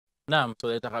Naam,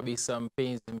 tuleta kabisa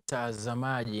mpenzi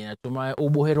mtazamaji, natumai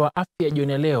ubuheri wa afya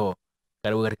jioni ya leo.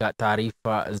 Karibu katika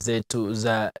taarifa zetu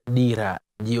za Dira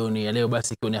jioni ya leo,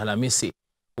 basi ikiwa ni Alhamisi.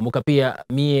 Kumbuka pia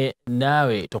mie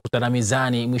nawe tukutana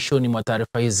mizani mwishoni mwa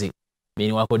taarifa hizi. Mimi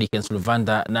ni wako Dickens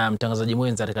Luvanda na mtangazaji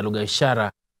mwenza katika lugha ya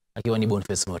ishara akiwa ni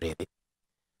Boniface Morethi.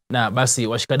 Na basi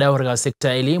washikadau katika sekta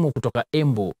ya elimu kutoka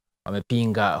Embu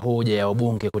wamepinga hoja ya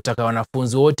wabunge kutaka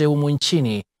wanafunzi wote humu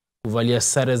nchini kuvalia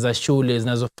sare za shule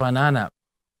zinazofanana.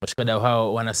 Washikadau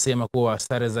hao wanasema kuwa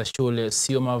sare za shule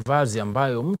sio mavazi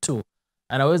ambayo mtu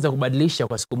anaweza kubadilisha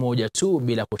kwa siku moja tu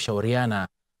bila kushauriana,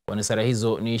 kwani sare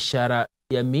hizo ni ishara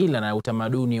ya mila na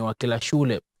utamaduni wa kila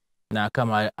shule. Na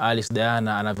kama Alice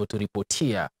Diana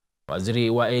anavyoturipotia, waziri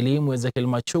wa elimu Ezekiel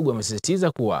Machogu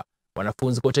amesisitiza kuwa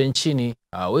wanafunzi kote nchini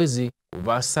hawawezi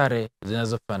kuvaa sare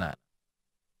zinazofanana.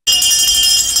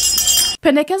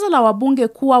 Pendekezo la wabunge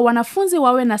kuwa wanafunzi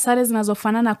wawe na sare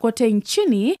zinazofanana kote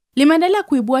nchini limeendelea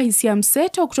kuibua hisia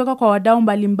mseto kutoka kwa wadau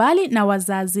mbalimbali na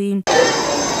wazazi.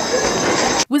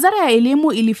 Wizara ya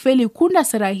Elimu ilifeli kunda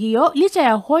sera hiyo licha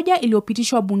ya hoja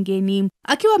iliyopitishwa bungeni.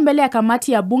 Akiwa mbele ya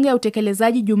kamati ya bunge ya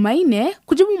utekelezaji Jumanne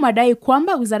kujibu madai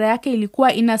kwamba wizara yake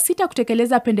ilikuwa inasita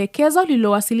kutekeleza pendekezo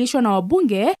lililowasilishwa na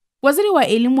wabunge, waziri wa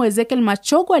elimu Ezekiel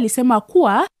Machogu alisema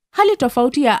kuwa hali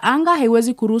tofauti ya anga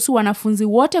haiwezi kuruhusu wanafunzi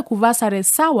wote kuvaa sare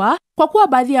sawa kwa kuwa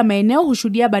baadhi ya maeneo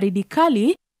hushuhudia baridi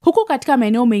kali, huku katika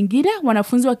maeneo mengine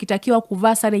wanafunzi wakitakiwa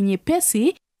kuvaa sare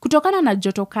nyepesi kutokana na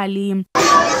joto kali.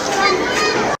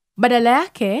 Badala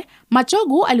yake,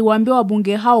 Machogu aliwaambia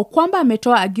wabunge hao kwamba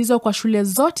ametoa agizo kwa shule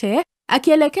zote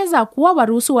akielekeza kuwa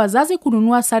waruhusu wazazi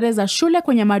kununua sare za shule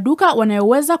kwenye maduka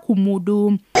wanayoweza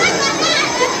kumudu.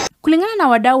 Kulingana na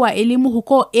wadau wa elimu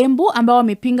huko Embu ambao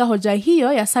wamepinga hoja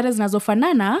hiyo ya sare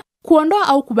zinazofanana, kuondoa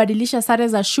au kubadilisha sare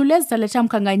za shule zitaleta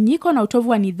mkanganyiko na utovu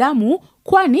wa nidhamu,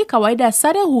 kwani kawaida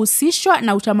sare huhusishwa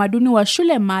na utamaduni wa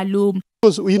shule maalum.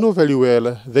 We know very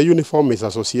well the uniform is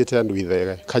associated with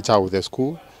the culture of the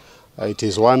school. It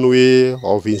is one way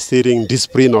of instilling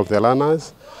discipline of the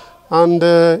learners, and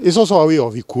it's also a way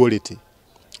of equality,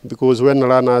 because when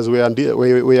learners wear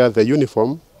the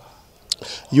uniform,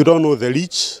 you don't know the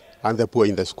rich and the poor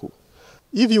in the school.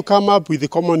 If you come up with the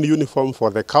common uniform for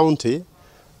the county,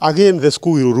 again the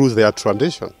school will lose their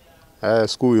tradition.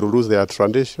 School will lose their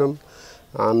tradition,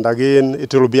 and again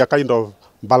it will be a kind of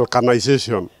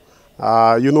balkanization.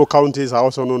 Counties are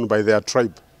also known by their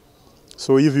tribe.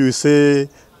 So if you say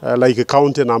like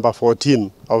county number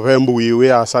 14 of Embu, we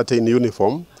wear a certain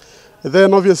uniform,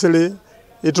 then obviously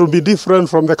it will be different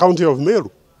from the county of Meru.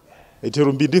 It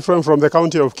will be different from the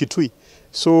county of Kitui.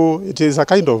 So it is a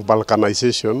kind of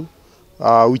balkanization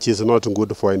which is not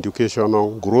good for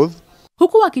educational growth.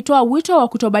 Huku wakitoa wito wa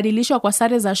kutobadilishwa kwa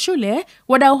sare za shule,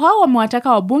 wadau hao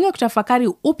wamewataka wabunge kutafakari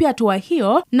upya hatua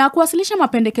hiyo na kuwasilisha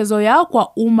mapendekezo yao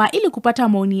kwa umma ili kupata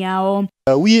maoni yao.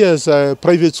 We as a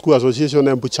private school association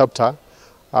Embu chapter,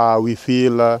 we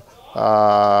feel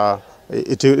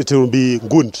it will be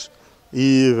good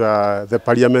if the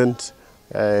parliament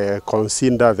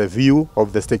consider the view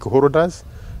of the stakeholders,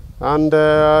 and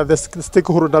the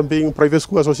stakeholder being private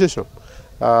school association.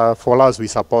 For us, we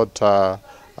support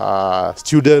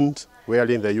students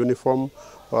wearing the uniform.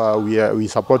 We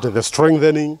support the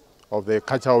strengthening of the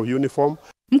culture of uniform.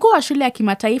 Mkuu wa shule ya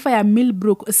kimataifa ya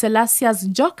Millbrook Celsius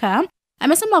Joka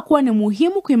amesema kuwa ni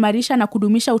muhimu kuimarisha na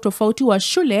kudumisha utofauti wa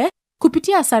shule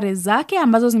kupitia sare zake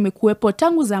ambazo zimekuwepo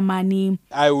tangu zamani.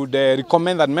 I would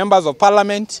recommend that members of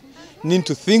parliament need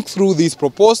to think through this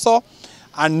proposal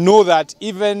and know that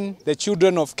even the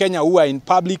children of Kenya who are in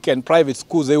public and private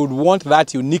schools, they would want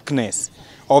that uniqueness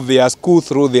of their school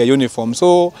through their uniform.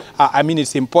 So,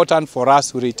 it's important for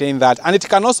us to retain that. And it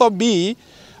can also be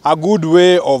a good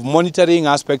way of monitoring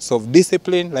aspects of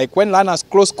discipline, like when learners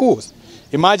close schools.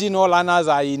 Imagine all learners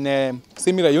are in a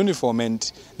similar uniform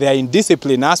and they are in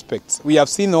discipline aspects. We have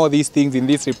seen all these things in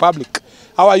this republic.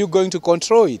 How are you going to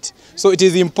control it? So it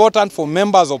is important for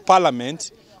members of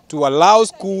parliament to allow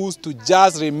schools to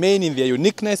just remain in their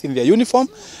uniqueness, in their uniform,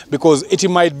 because it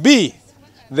might be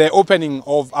the opening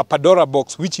of a Pandora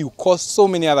box which will cause so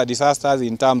many other disasters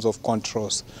in terms of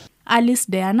controls. Alice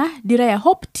Diana, Dira ya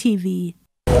Hope TV.